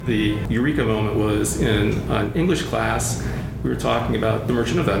The eureka moment was in an English class. We were talking about The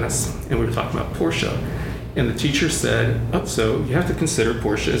Merchant of Venice, and we were talking about Portia. And the teacher said, "Oh, so you have to consider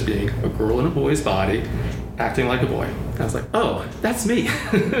Portia as being a girl in a boy's body, acting like a boy." And I was like, "Oh, that's me."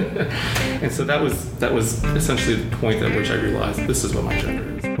 And so that was essentially the point at which I realized this is what my gender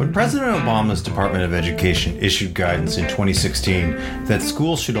is. When President Obama's Department of Education issued guidance in 2016 that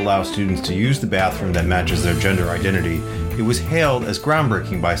schools should allow students to use the bathroom that matches their gender identity, it was hailed as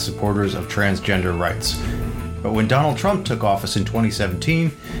groundbreaking by supporters of transgender rights. But when Donald Trump took office in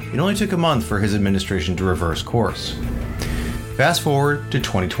 2017, it only took a month for his administration to reverse course. Fast forward to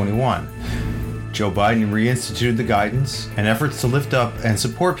 2021. Joe Biden reinstituted the guidance, and efforts to lift up and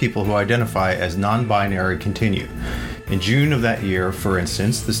support people who identify as non-binary continue. In June of that year, for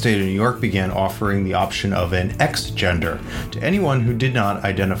instance, the state of New York began offering the option of an X gender to anyone who did not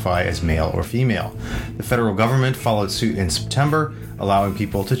identify as male or female. The federal government followed suit in September, allowing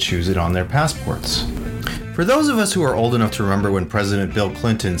people to choose it on their passports. For those of us who are old enough to remember when President Bill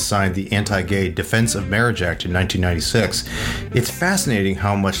Clinton signed the Anti-Gay Defense of Marriage Act in 1996, it's fascinating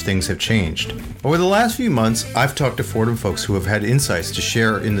how much things have changed. Over the last few months, I've talked to Fordham folks who have had insights to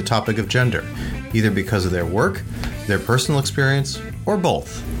share in the topic of gender, either because of their work, their personal experience, or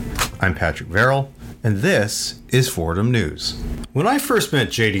both. I'm Patrick Verrill, and this is Fordham News. When I first met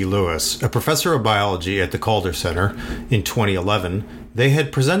J.D. Lewis, a professor of biology at the Calder Center, in 2011, they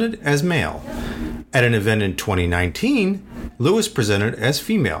had presented as male. At an event in 2019, Lewis presented as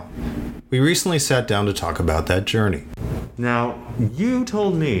female. We recently sat down to talk about that journey. Now, you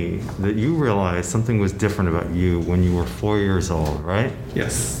told me that you realized something was different about you when you were 4 years old, right?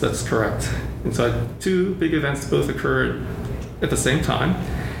 Yes, that's correct. And so I had two big events both occurred at the same time.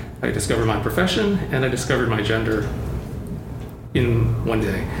 I discovered my profession and I discovered my gender in one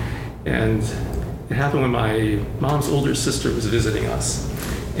day. And it happened when my mom's older sister was visiting us.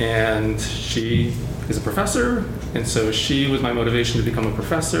 And she is a professor, and so she was my motivation to become a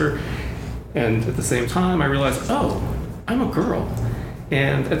professor. And at the same time, I realized, oh, I'm a girl.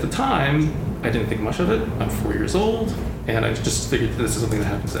 And at the time, I didn't think much of it. I'm 4 years old, and I just figured this is something that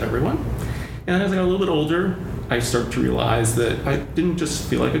happens to everyone. And as I got a little bit older, I started to realize that I didn't just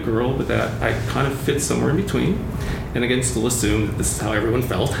feel like a girl, but that I kind of fit somewhere in between. And again, still assumed that this is how everyone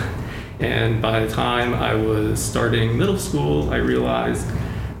felt. And by the time I was starting middle school, I realized,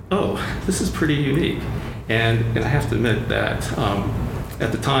 oh, this is pretty unique. And I have to admit that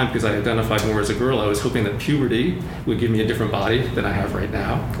at the time, because I identified more as a girl, I was hoping that puberty would give me a different body than I have right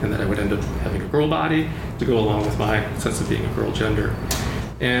now, and that I would end up having a girl body to go along with my sense of being a girl gender.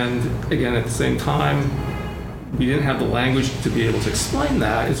 And again, at the same time, we didn't have the language to be able to explain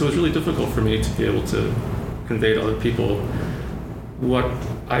that, and so it was really difficult for me to be able to convey to other people what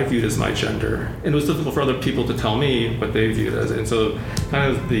I viewed as my gender. And it was difficult for other people to tell me what they viewed as. And so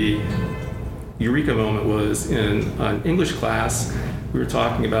kind of the eureka moment was in an English class. We were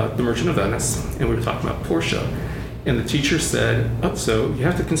talking about The Merchant of Venice, and we were talking about Portia. And the teacher said, "Oh, so you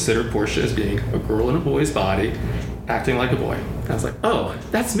have to consider Portia as being a girl in a boy's body, acting like a boy." And I was like, "Oh,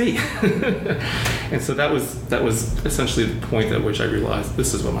 that's me." And so that was essentially the point at which I realized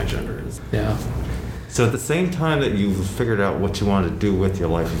this is what my gender is. Yeah. So at the same time that you figured out what you wanted to do with your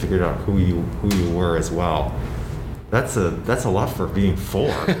life, you figured out who you were as well. That's a lot for being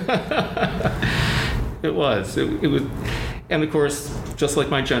 4. It was. It was. And of course, just like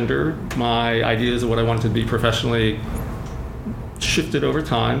my gender, my ideas of what I wanted to be professionally shifted over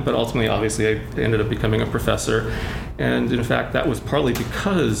time, but ultimately, obviously, I ended up becoming a professor. And in fact, that was partly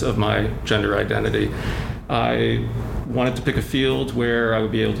because of my gender identity. I wanted to pick a field where I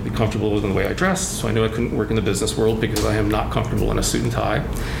would be able to be comfortable in the way I dressed, so I knew I couldn't work in the business world because I am not comfortable in a suit and tie.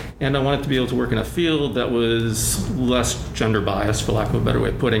 And I wanted to be able to work in a field that was less gender biased, for lack of a better way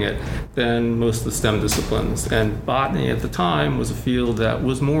of putting it, than most of the STEM disciplines. And botany at the time was a field that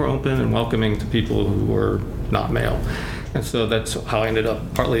was more open and welcoming to people who were not male. And so that's how I ended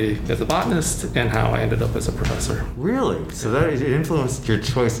up partly as a botanist and how I ended up as a professor. Really? So that it influenced your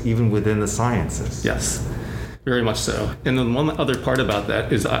choice even within the sciences? Yes. Very much so. And then one other part about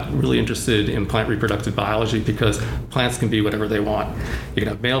that is I'm really interested in plant reproductive biology because plants can be whatever they want. You can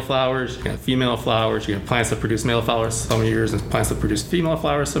have male flowers, you can have female flowers, you can have plants that produce male flowers some years and plants that produce female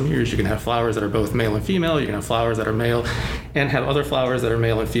flowers some years. You can have flowers that are both male and female. You can have flowers that are male and have other flowers that are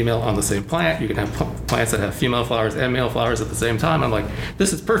male and female on the same plant. You can have plants that have female flowers and male flowers at the same time. I'm like,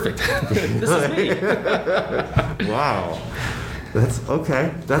 this is perfect. This is me. Wow. That's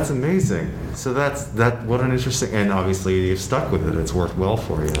okay. That's amazing. So what an interesting, and obviously you've stuck with it. It's worked well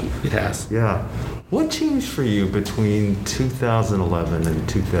for you. It has. Yeah. What changed for you between 2011 and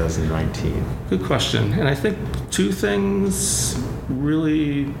 2019? Good question. And I think two things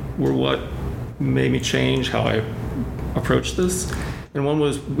really were what made me change how I approached this. And one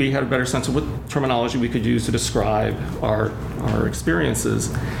was we had a better sense of what terminology we could use to describe our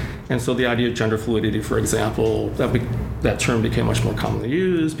experiences. And so the idea of gender fluidity, for example, that term became much more commonly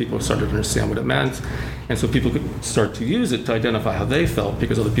used. People started to understand what it meant. And so people could start to use it to identify how they felt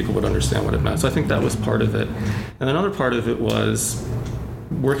because other people would understand what it meant. So I think that was part of it. And another part of it was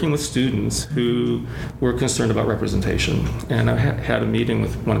working with students who were concerned about representation. And I had a meeting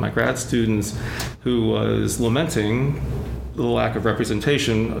with one of my grad students who was lamenting the lack of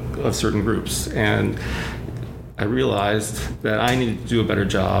representation of certain groups. And I realized that I needed to do a better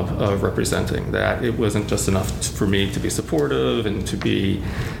job of representing, that it wasn't just enough for me to be supportive and to be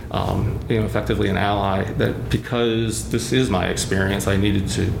effectively an ally, that because this is my experience, I needed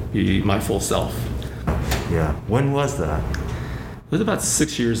to be my full self. Yeah. When was that? It was about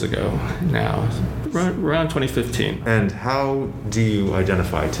 6 years ago now, around 2015. And how do you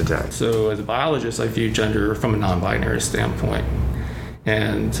identify today? So as a biologist, I view gender from a non-binary standpoint.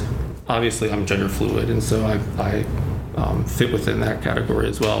 And obviously I'm gender fluid, and so I fit within that category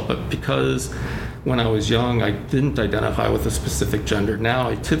as well. But because when I was young, I didn't identify with a specific gender, now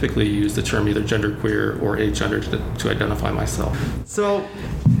I typically use the term either genderqueer or agender to identify myself. So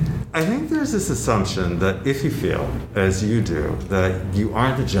I think there's this assumption that if you feel, as you do, that you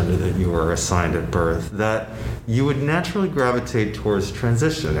aren't the gender that you were assigned at birth, that you would naturally gravitate towards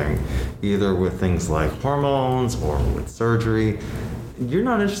transitioning, either with things like hormones or with surgery. You're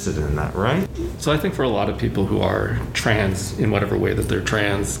not interested in that, right? So I think for a lot of people who are trans, in whatever way that they're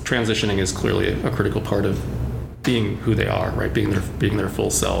trans, transitioning is clearly a critical part of being who they are, right? Being their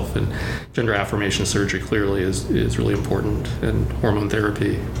full self. And gender affirmation surgery clearly is really important, and hormone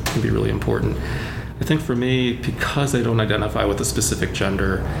therapy can be really important. I think for me, because I don't identify with a specific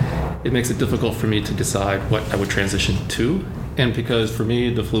gender, it makes it difficult for me to decide what I would transition to. And because for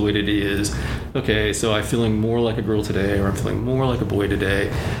me, the fluidity is, okay, so I'm feeling more like a girl today, or I'm feeling more like a boy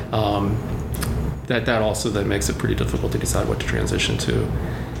today. That also then makes it pretty difficult to decide what to transition to.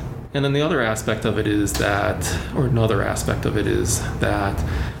 And then the other aspect of it is that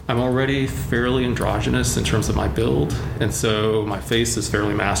I'm already fairly androgynous in terms of my build. And so my face is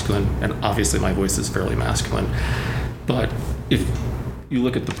fairly masculine, and obviously my voice is fairly masculine. But if you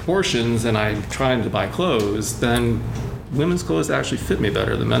look at the proportions and I'm trying to buy clothes, then women's clothes actually fit me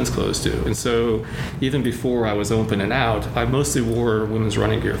better than men's clothes do. And so even before I was open and out, I mostly wore women's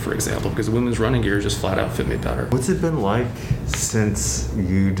running gear, for example, because women's running gear just flat out fit me better. What's it been like since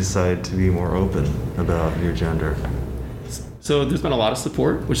you decided to be more open about your gender? So there's been a lot of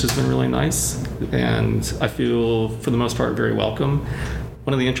support, which has been really nice. And I feel, for the most part, very welcome.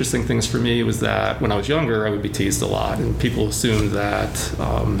 One of the interesting things for me was that when I was younger, I would be teased a lot, and people assumed that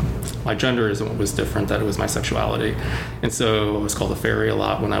my gender isn't what was different, that it was my sexuality. And so I was called a fairy a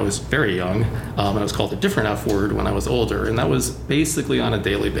lot when I was very young, and I was called a different F word when I was older. And that was basically on a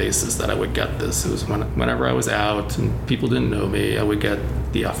daily basis that I would get this. It was whenever I was out and people didn't know me, I would get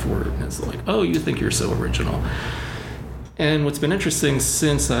the F word. And it's like, oh, you think you're so original. And what's been interesting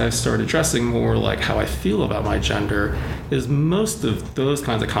since I started dressing more like how I feel about my gender is most of those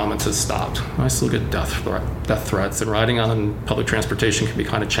kinds of comments have stopped. I still get death threats, and riding on public transportation can be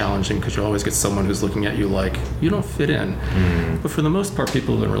kind of challenging because you always get someone who's looking at you like, you don't fit in. But for the most part,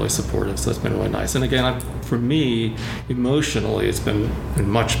 people have been really supportive, so that's been really nice. And again, for me, emotionally, it's been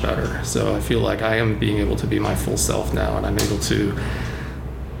much better. So I feel like I am being able to be my full self now, and I'm able to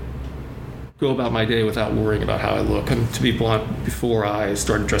go about my day without worrying about how I look. And to be blunt, before I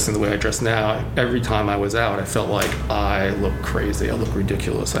started dressing the way I dress now, every time I was out, I felt like I look crazy, I look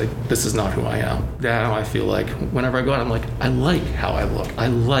ridiculous. This is not who I am. Now I feel like whenever I go out, I'm like, I like how I look. I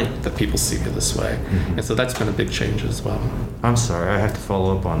like that people see me this way. Mm-hmm. And so that's been a big change as well. I'm sorry, I have to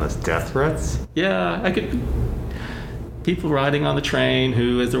follow up on this. Death threats? Yeah, people riding on the train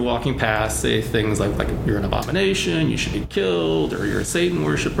who, as they're walking past, say things like you're an abomination, you should be killed, or you're a Satan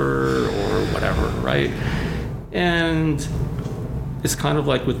worshiper, or whatever, right? And it's kind of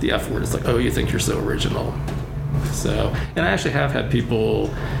like with the F word. It's like, oh, you think you're so original. So, and I actually have had people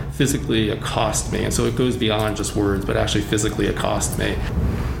physically accost me, and so it goes beyond just words, but actually physically accost me.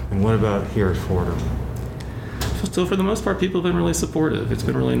 And what about here at Fordham? So for the most part, people have been really supportive. It's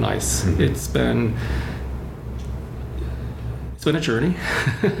been really nice. Mm-hmm. It's been a journey.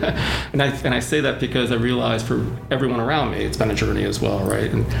 and I say that because I realize for everyone around me, it's been a journey as well,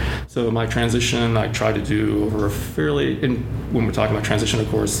 right? And so my transition, I try to do over and when we're talking about transition, of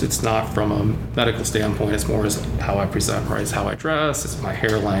course, it's not from a medical standpoint, it's more as how I present, right? It's how I dress, it's my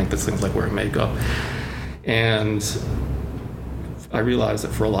hair length, it's things like wearing makeup. And I realize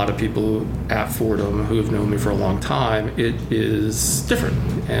that for a lot of people at Fordham who have known me for a long time, it is different.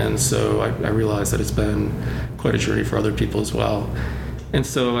 And so I realize that it's been quite a journey for other people as well. And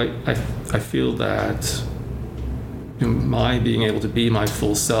so I feel that my being able to be my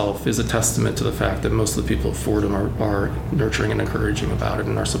full self is a testament to the fact that most of the people at Fordham are nurturing and encouraging about it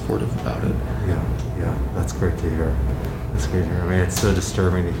and are supportive about it. Yeah, that's great to hear. That's great to hear. I mean, it's so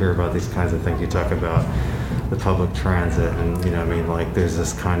disturbing to hear about these kinds of things. You talk about the public transit, and like there's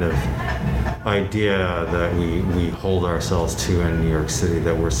this kind of idea that we hold ourselves to in New York City,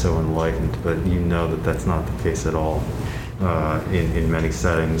 that we're so enlightened, but that that's not the case at all in many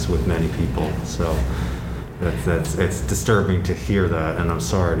settings with many people. So it's disturbing to hear that, and I'm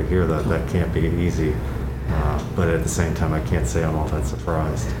sorry to hear that. That can't be easy. But at the same time, I can't say I'm all that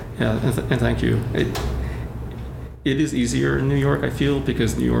surprised. Yeah, and thank you. It is easier in New York, I feel,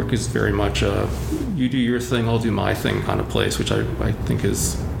 because New York is very much a you do your thing, I'll do my thing kind of place, which I think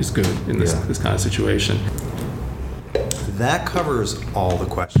is good in this kind of situation. That covers all the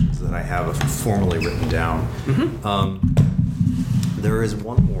questions that I have formally written down. Mm-hmm. There is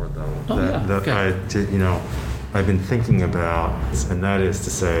one more, though, okay. I've been thinking about, and that is to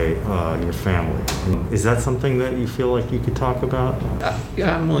say, your family. Is that something that you feel like you could talk about?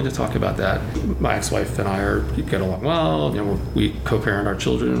 Yeah, I'm willing to talk about that. My ex-wife and I get along well. We co-parent our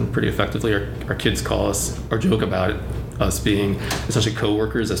children pretty effectively. Our kids call us or joke about it, us being essentially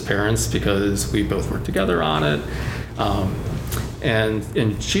co-workers as parents, because we both work together on it.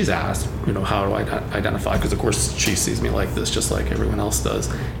 And she's asked, how do I identify? Because of course she sees me like this, just like everyone else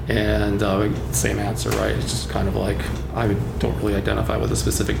does. And same answer, right? It's just kind of like I don't really identify with a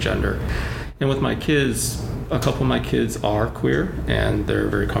specific gender. And with my kids, a couple of my kids are queer, and they're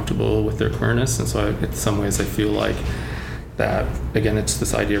very comfortable with their queerness. And so in some ways I feel like that, again, it's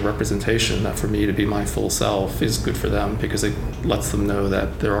this idea of representation, that for me to be my full self is good for them, because it lets them know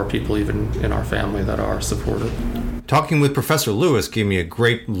that there are people even in our family that are supportive. Talking with Professor Lewis gave me a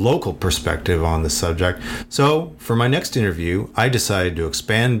great local perspective on the subject. So, for my next interview, I decided to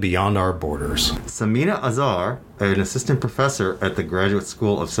expand beyond our borders. Samina Azar, an assistant professor at the Graduate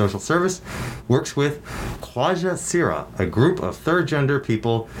School of Social Service, works with Khwaja Sira, a group of third-gender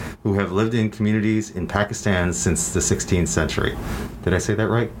people who have lived in communities in Pakistan since the 16th century. Did I say that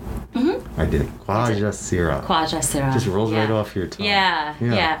right? Mm-hmm. I did. Khwaja Sira. Khwaja Sira. Just rolls right off your tongue.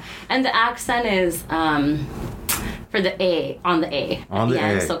 Yeah. And the accent is for the A, on the A. On the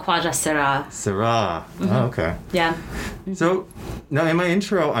A. So Khwaja Sira. Sira. Mm-hmm. Oh, okay. Yeah. So, now in my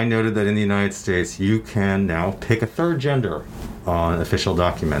intro, I noted that in the United States, you can now pick a third gender on official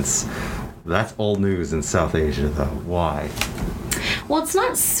documents. That's old news in South Asia, though. Why? Well, it's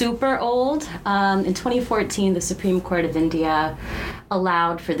not super old. In 2014, the Supreme Court of India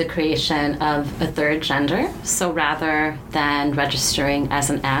allowed for the creation of a third gender. So rather than registering as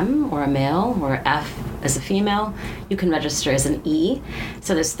an M or a male or F as a female, you can register as an E.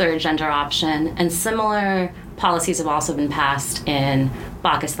 So this third gender option. And similar policies have also been passed in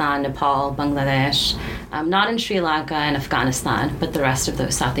Pakistan, Nepal, Bangladesh, not in Sri Lanka and Afghanistan, but the rest of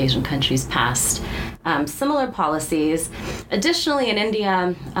those South Asian countries passed similar policies. Additionally, in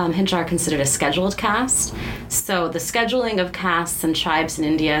India, Hijra are considered a scheduled caste. So the scheduling of castes and tribes in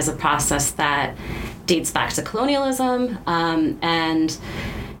India is a process that dates back to colonialism, and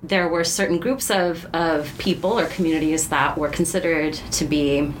there were certain groups of people or communities that were considered to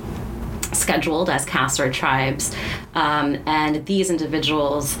be scheduled as castes or tribes, and these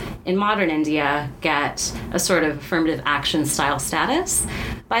individuals in modern India get a sort of affirmative action style status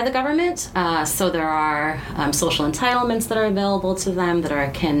by the government. So there are social entitlements that are available to them that are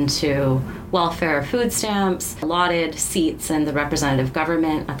akin to welfare or food stamps, allotted seats in the representative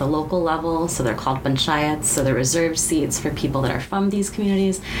government at the local level, so they're called panchayats, so they're reserved seats for people that are from these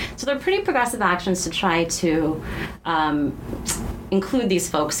communities. So they're pretty progressive actions to try to include these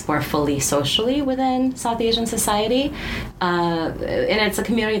folks more fully socially within South Asian society. And it's a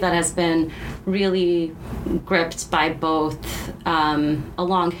community that has been really gripped by both a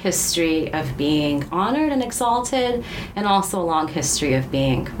long history of being honored and exalted, and also a long history of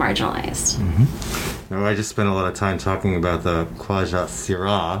being marginalized. Mm-hmm. Now, I just spent a lot of time talking about the Khwaja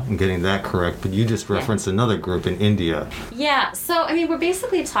Sira and getting that correct, but you just referenced another group in India. Yeah, so I mean, we're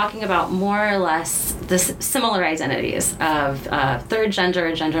basically talking about more or less the similar identities of third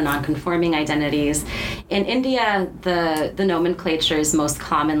gender, gender non-conforming identities. In India, the nomenclature is most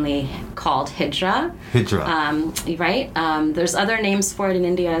commonly called Hijra. Hijra. Right? There's other names for it in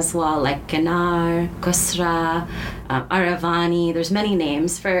India as well, like Kenar, Kusra, Aravani. There's many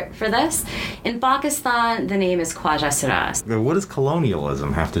names for this. In Pakistan, the name is Khwaja Sira. What does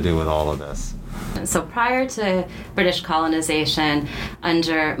colonialism have to do with all of this? So prior to British colonization,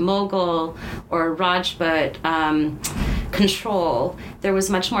 under Mughal or Rajput control, there was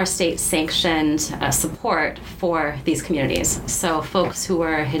much more state-sanctioned support for these communities. So folks who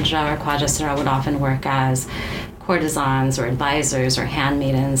were Hijra or Khwaja Sara would often work as courtesans or advisors or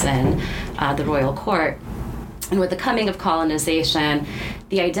handmaidens in the royal court. And with the coming of colonization,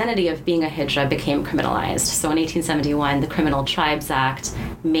 the identity of being a Hijra became criminalized. So in 1871, the Criminal Tribes Act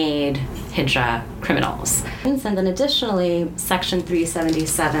made Hijra criminals. And then additionally, Section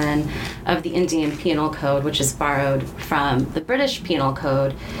 377 of the Indian Penal Code, which is borrowed from the British Penal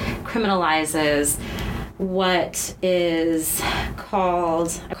Code, criminalizes what is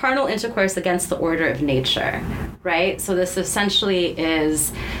called carnal intercourse against the order of nature, right? So this essentially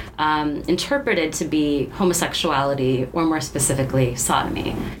is interpreted to be homosexuality, or more specifically,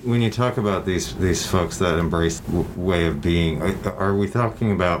 sodomy. When you talk about these folks that embrace way of being, are we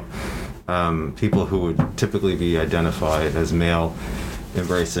talking about people who would typically be identified as male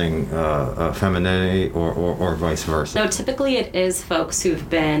embracing femininity or vice versa? No, typically it is folks who've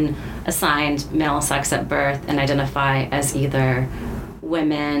been assigned male sex at birth and identify as either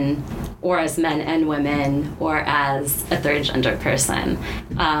women or as men and women or as a third gender person.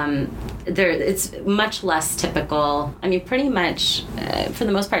 It's much less typical. I mean, pretty much, for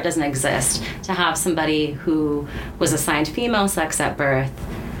the most part, doesn't exist to have somebody who was assigned female sex at birth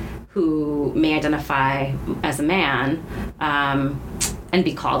who may identify as a man and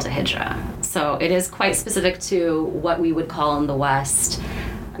be called a Hijra. So it is quite specific to what we would call in the West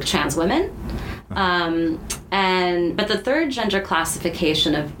trans women. But the third gender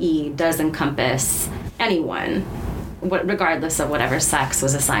classification of E does encompass anyone, regardless of whatever sex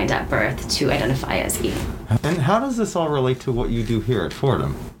was assigned at birth, to identify as E. And how does this all relate to what you do here at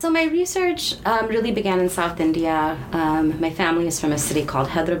Fordham? So my research really began in South India. My family is from a city called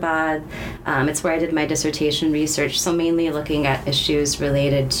Hyderabad. It's where I did my dissertation research, so mainly looking at issues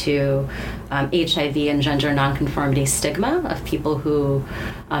related to HIV and gender nonconformity stigma of people who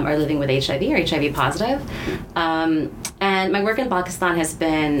are living with HIV or HIV positive. And my work in Pakistan has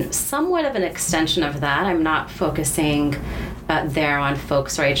been somewhat of an extension of that. I'm not focusing there on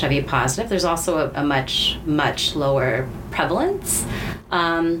folks who are HIV positive. There's also a much, much lower prevalence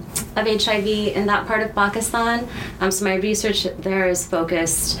of HIV in that part of Pakistan. So my research there is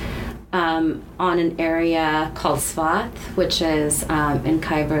focused on an area called Swat, which is in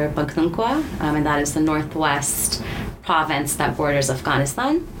Khyber Pakhtunkhwa, and that is the northwest province that borders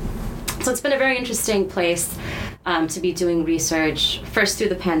Afghanistan. So it's been a very interesting place to be doing research, first through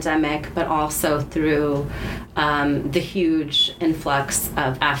the pandemic, but also through the huge influx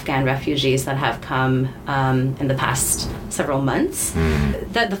of Afghan refugees that have come in the past several months.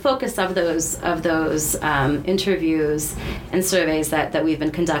 The focus of those interviews and surveys that we've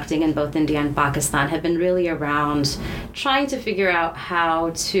been conducting in both India and Pakistan have been really around trying to figure out how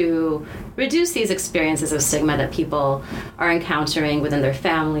to reduce these experiences of stigma that people are encountering within their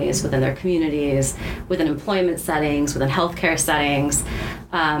families, within their communities, within employment settings, within healthcare settings,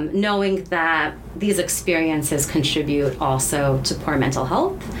 knowing that these experiences contribute also to poor mental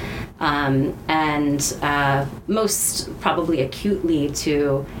health, and most probably acutely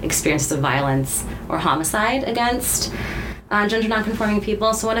to experiences of violence or homicide against gender nonconforming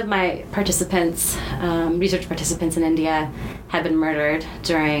people. So one of my participants, research participants in India, had been murdered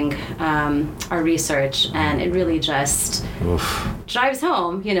during our research, and it really just drives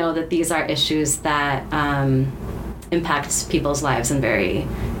home, that these are issues that impact people's lives in very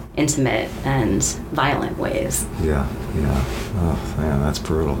intimate and violent ways. Yeah. Oh, man, that's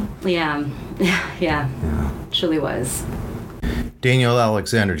brutal. Yeah. Truly was. Daniel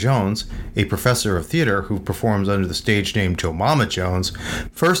Alexander Jones, a professor of theater who performs under the stage name Joe Mama Jones,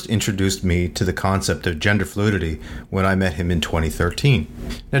 first introduced me to the concept of gender fluidity when I met him in 2013.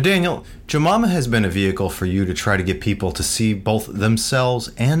 Now, Daniel, Joe Mama has been a vehicle for you to try to get people to see both themselves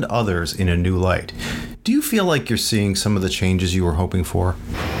and others in a new light. Do you feel like you're seeing some of the changes you were hoping for?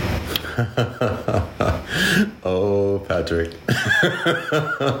 Oh, Patrick.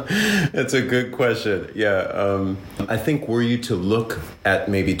 That's a good question. Yeah. I think were you to look at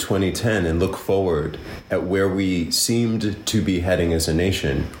maybe 2010 and look forward at where we seemed to be heading as a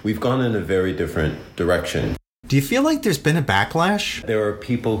nation, we've gone in a very different direction. Do you feel like there's been a backlash? There are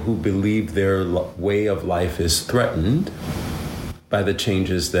people who believe their way of life is threatened by the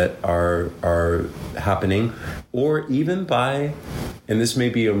changes that are happening, or even by, and this may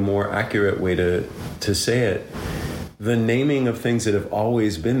be a more accurate way to say it, the naming of things that have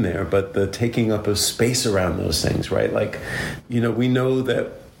always been there, but the taking up of space around those things, right? Like, we know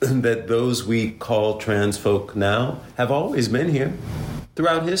that those we call trans folk now have always been here.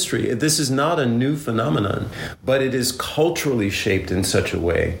 throughout history. This is not a new phenomenon, but it is culturally shaped in such a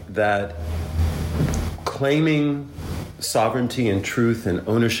way that claiming sovereignty and truth and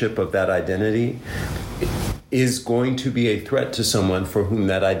ownership of that identity is going to be a threat to someone for whom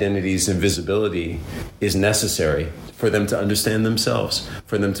that identity's invisibility is necessary for them to understand themselves,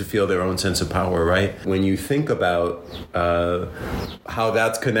 for them to feel their own sense of power, right? When you think about how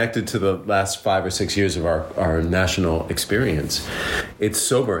that's connected to the last 5 or 6 years of our national experience, it's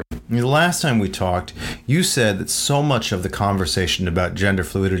sobering. The last time we talked, you said that so much of the conversation about gender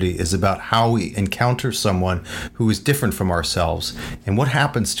fluidity is about how we encounter someone who is different from ourselves and what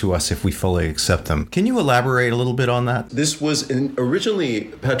happens to us if we fully accept them. Can you elaborate a little bit on that? This was originally,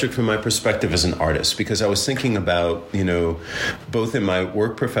 Patrick, from my perspective as an artist, because I was thinking about, both in my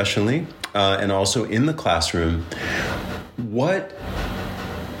work professionally and also in the classroom, what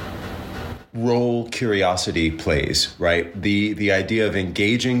role curiosity plays, right? The idea of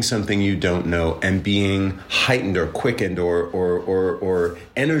engaging something you don't know and being heightened or quickened or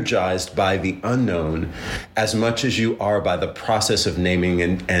energized by the unknown as much as you are by the process of naming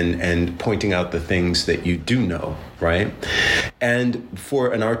and pointing out the things that you do know, right? And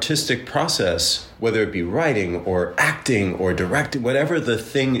for an artistic process, whether it be writing or acting or directing, whatever the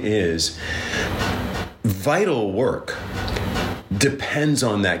thing is, vital work depends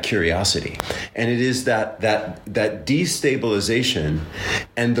on that curiosity. And it is that destabilization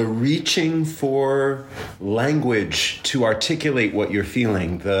and the reaching for language to articulate what you're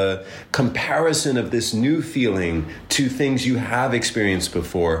feeling, the comparison of this new feeling to things you have experienced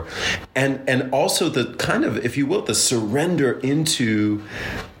before, and also the kind of, if you will, the surrender into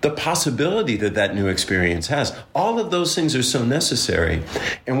the possibility that new experience has. All of those things are so necessary.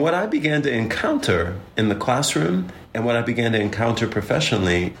 And what I began to encounter in the classroom and what I began to encounter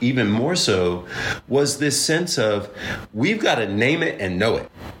professionally, even more so, was this sense of we've got to name it and know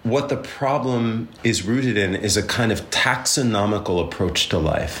it. What the problem is rooted in is a kind of taxonomical approach to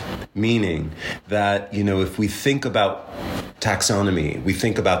life, meaning that, if we think about taxonomy, we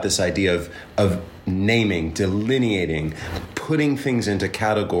think about this idea of naming, delineating, putting things into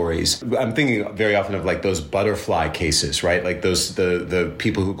categories. I'm thinking very often of like those butterfly cases, right? Like those the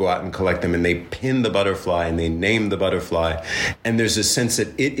people who go out and collect them and they pin the butterfly and they name the butterfly. And there's a sense that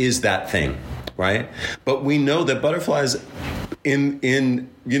it is that thing, right? But we know that butterflies in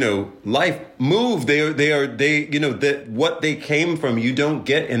life move. They that what they came from, you don't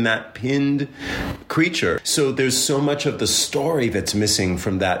get in that pinned creature. So there's so much of the story that's missing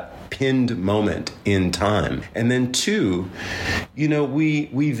from that pinned moment in time. And then two,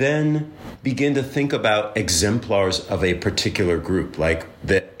 we then begin to think about exemplars of a particular group, like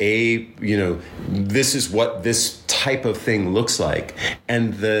this is what this type of thing looks like.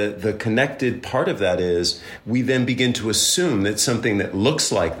 And the connected part of that is we then begin to assume that something that looks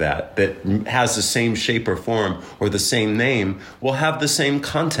like that has the same shape or form or the same name, will have the same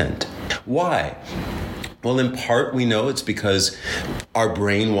content. Why? Well, in part, we know it's because our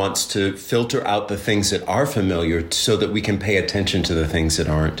brain wants to filter out the things that are familiar so that we can pay attention to the things that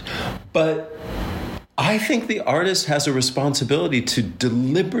aren't. But I think the artist has a responsibility to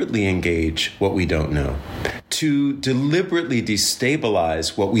deliberately engage what we don't know, to deliberately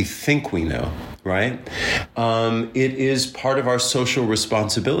destabilize what we think we know, right? It is part of our social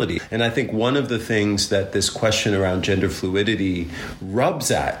responsibility. And I think one of the things that this question around gender fluidity rubs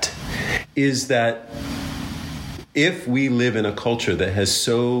at is that if we live in a culture that has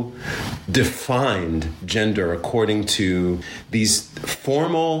so defined gender according to these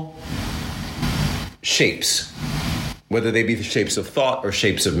formal shapes, whether they be the shapes of thought or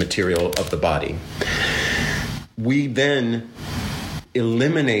shapes of material of the body, we then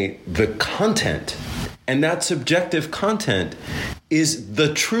eliminate the content. And that subjective content is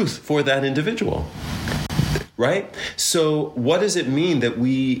the truth for that individual. Right? So what does it mean that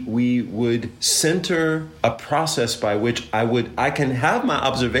we would center a process by which I can have my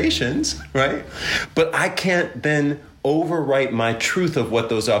observations, right? But I can't then overwrite my truth of what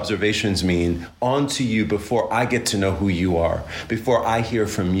those observations mean onto you before I get to know who you are, before I hear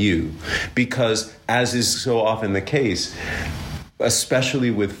from you. Because as is so often the case,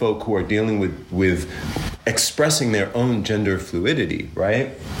 especially with folk who are dealing with expressing their own gender fluidity,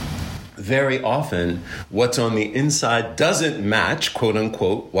 right? Very often, what's on the inside doesn't match, quote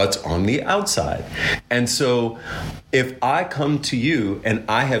unquote, what's on the outside. And so if I come to you and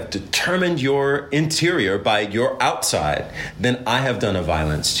I have determined your interior by your outside, then I have done a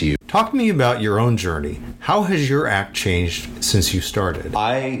violence to you. Talk to me about your own journey. How has your act changed since you started?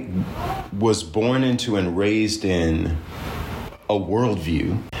 I was born into and raised in a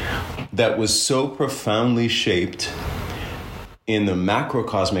worldview that was so profoundly shaped in the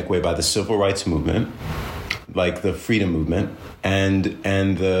macrocosmic way by the civil rights movement, like the freedom movement, and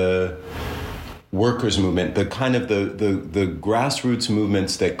the workers movement, the kind of the grassroots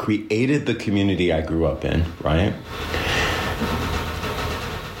movements that created the community I grew up in, right?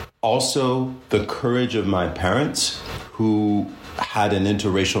 Also, the courage of my parents, who had an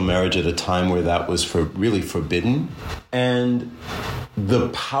interracial marriage at a time where that was really forbidden, and the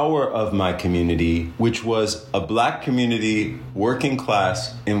power of my community, which was a Black community, working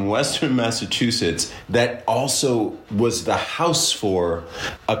class in Western Massachusetts, that also was the house for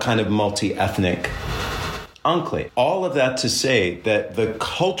a kind of multi-ethnic enclave. All of that to say that the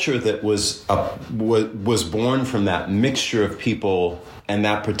culture that was born from that mixture of people and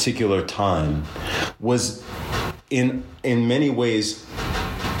that particular time was in many ways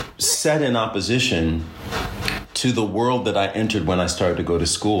set in opposition to the world that I entered when I started to go to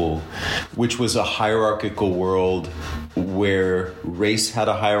school, which was a hierarchical world where race had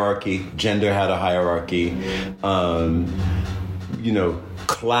a hierarchy, gender had a hierarchy,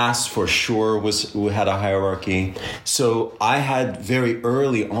 class for sure had a hierarchy. So I had very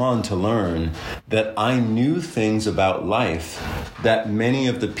early on to learn that I knew things about life that many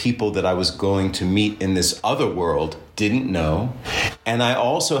of the people that I was going to meet in this other world didn't know. And I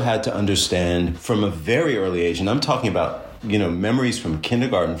also had to understand from a very early age, and I'm talking about, memories from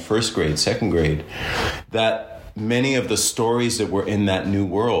kindergarten, first grade, second grade, that many of the stories that were in that new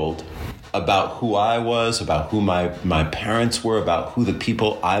world about who I was, about who my parents were, about who the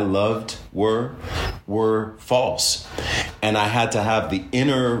people I loved were false. And I had to have the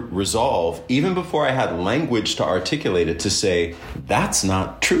inner resolve, even before I had language to articulate it, to say, that's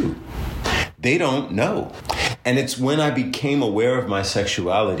not true. They don't know. And it's when I became aware of my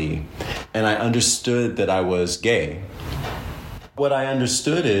sexuality and I understood that I was gay. What I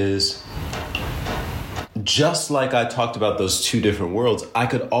understood is, just like I talked about those two different worlds, I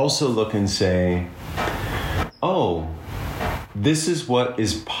could also look and say, oh, this is what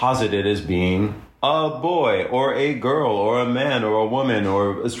is posited as being a boy or a girl or a man or a woman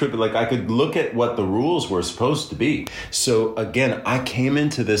or a stripper. Like, I could look at what the rules were supposed to be. So again, I came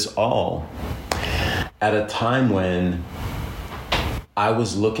into this all at a time when I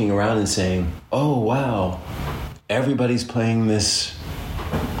was looking around and saying, oh, wow, everybody's playing this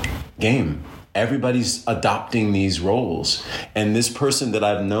game. Everybody's adopting these roles. And this person that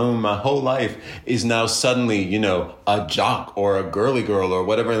I've known my whole life is now suddenly, a jock or a girly girl or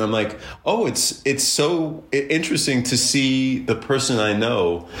whatever. And I'm like, oh, it's so interesting to see the person I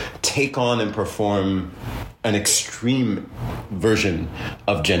know take on and perform an extreme version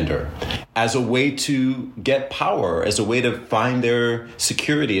of gender as a way to get power, as a way to find their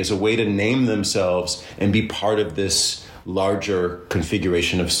security, as a way to name themselves and be part of this larger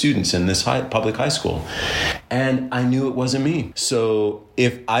configuration of students in this public high school. And I knew it wasn't me. So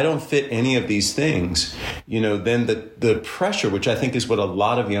if I don't fit any of these things, then the pressure, which I think is what a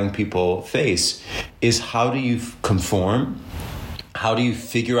lot of young people face, is how do you conform? How do you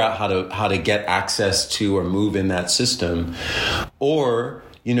figure out how to get access to or move in that system? Or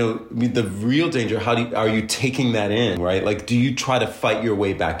the real danger, are you taking that in, right? Like, do you try to fight your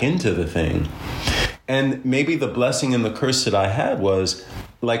way back into the thing? And maybe the blessing and the curse that I had was,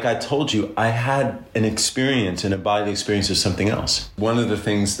 like I told you, I had an experience, an embodied experience of something else. One of the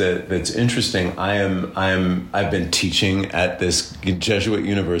things that's interesting, I've been teaching at this Jesuit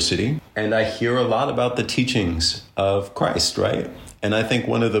university, and I hear a lot about the teachings of Christ, right? And I think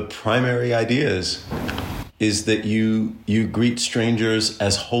one of the primary ideas is that you greet strangers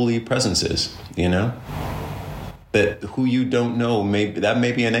as holy presences, that who you don't know, that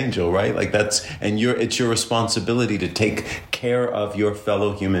may be an angel, right? Like it's your responsibility to take care of your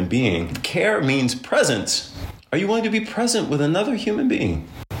fellow human being. Care means presence. Are you willing to be present with another human being?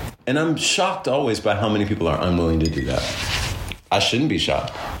 And I'm shocked always by how many people are unwilling to do that. I shouldn't be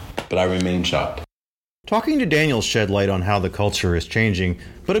shocked, but I remain shocked. Talking to Daniel shed light on how the culture is changing,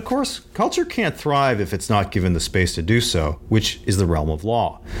 but of course, culture can't thrive if it's not given the space to do so, which is the realm of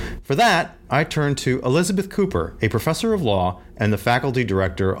law. For that, I turn to Elizabeth Cooper, a professor of law and the faculty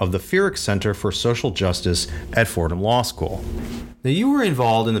director of the Feerick Center for Social Justice at Fordham Law School. Now, you were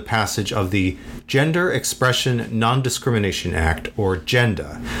involved in the passage of the Gender Expression Non-Discrimination Act, or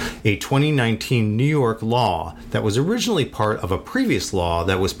GENDA, a 2019 New York law that was originally part of a previous law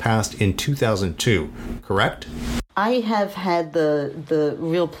that was passed in 2002, correct? I have had the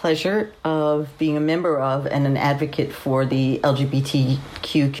real pleasure of being a member of and an advocate for the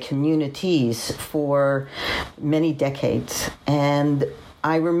LGBTQ communities for many decades. And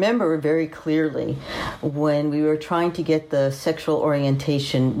I remember very clearly when we were trying to get the Sexual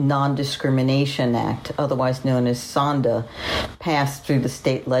Orientation Non-Discrimination Act, otherwise known as SONDA, passed through the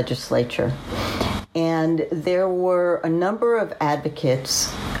state legislature. And there were a number of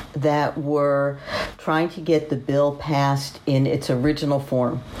advocates that were trying to get the bill passed in its original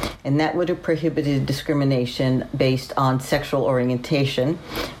form. And that would have prohibited discrimination based on sexual orientation,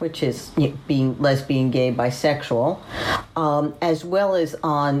 which is being lesbian, gay, bisexual, as well as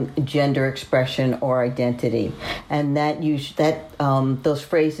on gender expression or identity. And those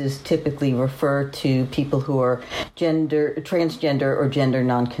phrases typically refer to people who are transgender or gender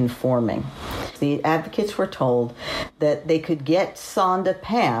nonconforming. The advocates were told that they could get SONDA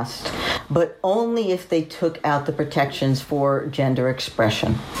passed, but only if they took out the protections for gender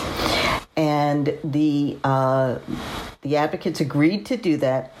expression. And the advocates agreed to do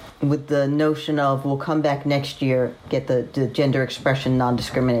that with the notion of, we'll come back next year, get the gender expression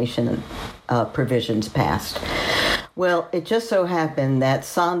non-discrimination provisions passed. Well, it just so happened that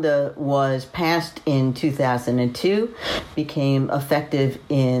SONDA was passed in 2002, became effective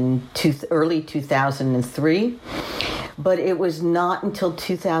in early 2003, but it was not until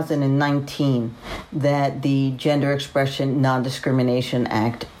 2019 that the Gender Expression Non-Discrimination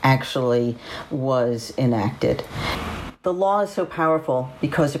Act actually was enacted. The law is so powerful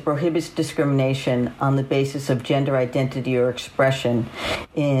because it prohibits discrimination on the basis of gender identity or expression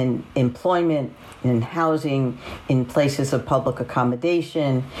in employment, in housing, in places of public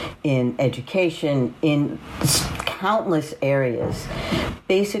accommodation, in education, in countless areas,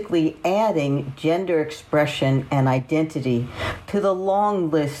 basically adding gender expression and identity to the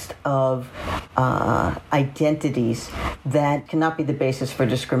long list of identities that cannot be the basis for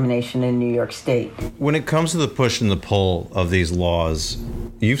discrimination in New York State. When it comes to the push and the pull of these laws,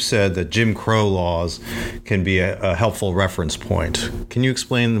 you've said that Jim Crow laws can be a helpful reference point. Can you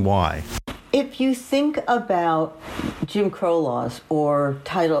explain why? If you think about Jim Crow laws or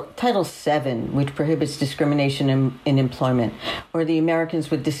Title VII, which prohibits discrimination in employment, or the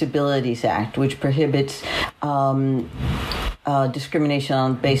Americans with Disabilities Act, which prohibits discrimination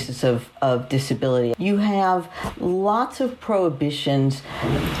on the basis of disability, you have lots of prohibitions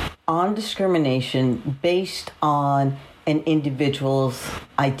on discrimination based on an individual's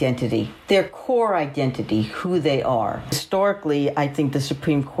identity, their core identity, who they are. Historically, I think the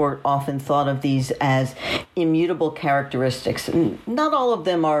Supreme Court often thought of these as immutable characteristics. Not all of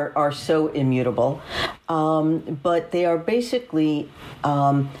them are so immutable, but they are basically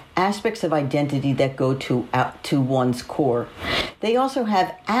aspects of identity that go to one's core. They also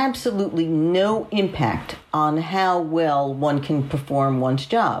have absolutely no impact on how well one can perform one's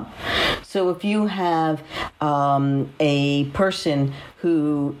job. So if you have a person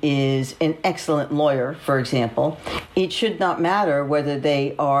who is an excellent lawyer, for example, it should not matter whether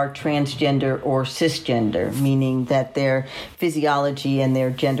they are transgender or cisgender, meaning that their physiology and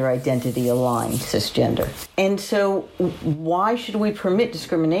their gender identity align, cisgender. And so why should we permit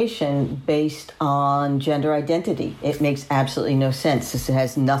discrimination based on gender identity? It makes absolutely no sense. This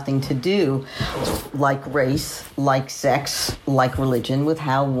has nothing to do, like race, like sex, like religion, with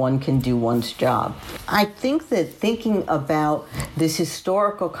how one can do one's job. I think that thinking about this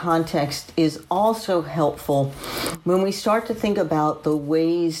historical context is also helpful when we start to think about the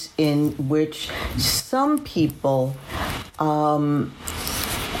ways in which some people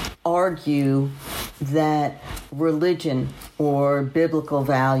argue that religion or biblical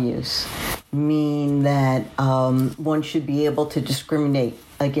values mean that one should be able to discriminate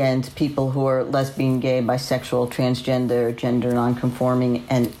against people who are lesbian, gay, bisexual, transgender, gender nonconforming,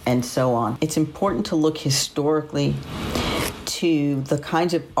 and so on. It's important to look historically to the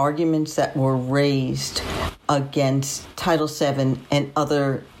kinds of arguments that were raised against Title VII and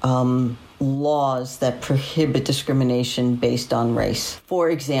other laws that prohibit discrimination based on race. For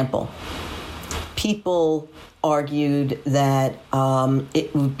example, people argued that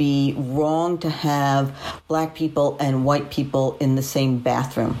it would be wrong to have black people and white people in the same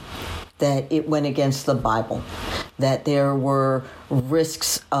bathroom, that it went against the Bible, that there were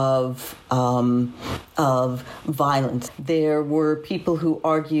risks of violence. There were people who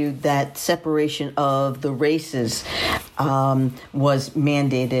argued that separation of the races was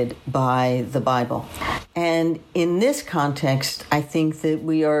mandated by the Bible. And in this context, I think that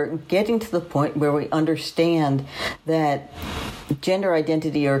we are getting to the point where we understand that gender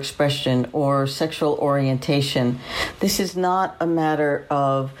identity or expression or sexual orientation, this is not a matter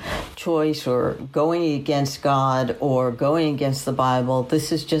of choice or going against God or going against the Bible.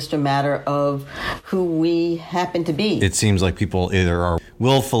 This is just a matter of who we happen to be. It seems like people either are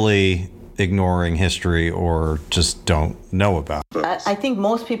willfully ignoring history or just don't know about it? I think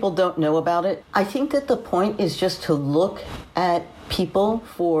most people don't know about it. I think that the point is just to look at people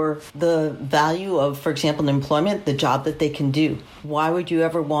for the value of, for example, employment, the job that they can do. Why would you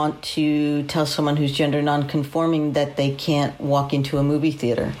ever want to tell someone who's gender nonconforming that they can't walk into a movie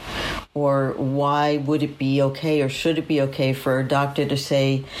theater? Or why would it be okay, or should it be okay for a doctor to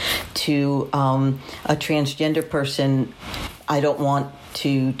say to a transgender person, I don't want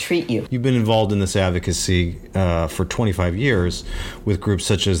to treat you? You've been involved in this advocacy for 25 years with groups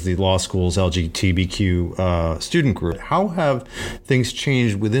such as the law school's LGBTQ student group. How have things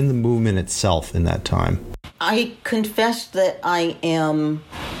changed within the movement itself in that time? I confess that I am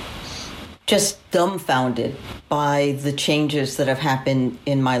just dumbfounded by the changes that have happened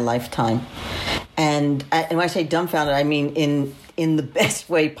in my lifetime. And when I say dumbfounded, I mean in the best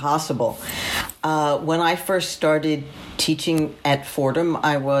way possible. When I first started teaching at Fordham,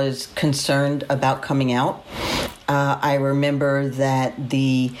 I was concerned about coming out. I remember that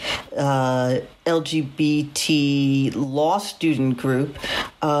the LGBT law student group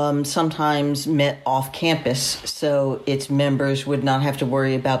sometimes met off campus, so its members would not have to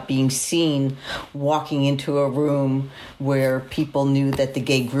worry about being seen walking into a room where people knew that the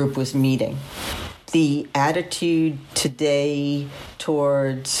gay group was meeting. The attitude today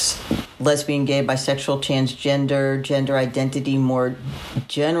towards lesbian, gay, bisexual, transgender, gender identity more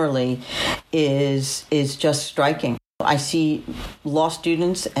generally is just striking. I see law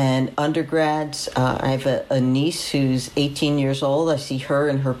students and undergrads. I have a niece who's 18 years old. I see her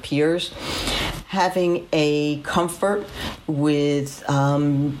and her peers having a comfort with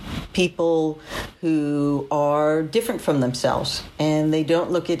people who are different from themselves. And they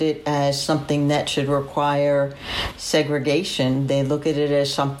don't look at it as something that should require segregation. They look at it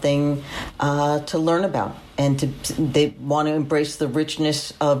as something to learn about. And they want to embrace the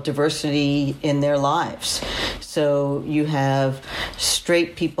richness of diversity in their lives. So you have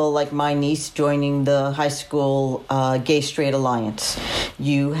straight people like my niece joining the high school Gay Straight Alliance.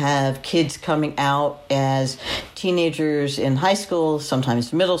 You have kids coming out as teenagers in high school,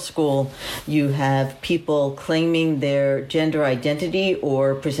 sometimes middle school. You have people claiming their gender identity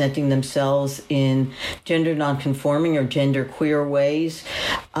or presenting themselves in gender nonconforming or gender queer ways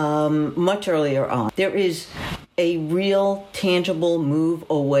much earlier on. There is a real tangible move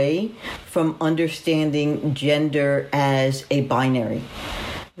away from understanding gender as a binary.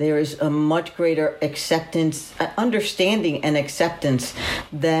 There is a much greater acceptance, understanding and acceptance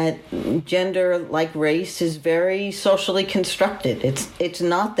that gender, like race, is very socially constructed. It's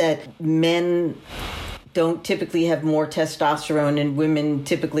not that men don't typically have more testosterone and women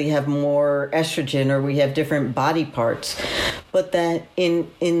typically have more estrogen, or we have different body parts, but that in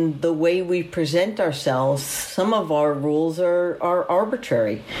the way we present ourselves, some of our rules are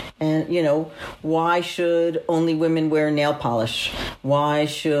arbitrary. And, why should only women wear nail polish? Why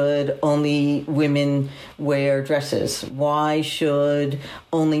should only women wear dresses? Why should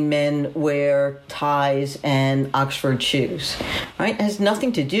only men wear ties and Oxford shoes? Right? It has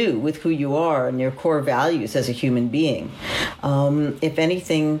nothing to do with who you are and your core values as a human being. If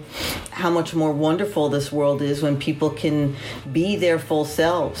anything, how much more wonderful this world is when people can be their full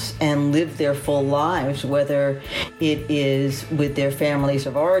selves and live their full lives, whether it is with their families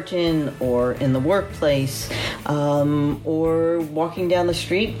of origin or in the workplace or walking down the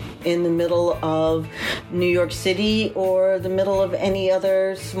street in the middle of New York City or the middle of any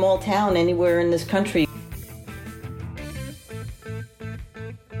other small town anywhere in this country.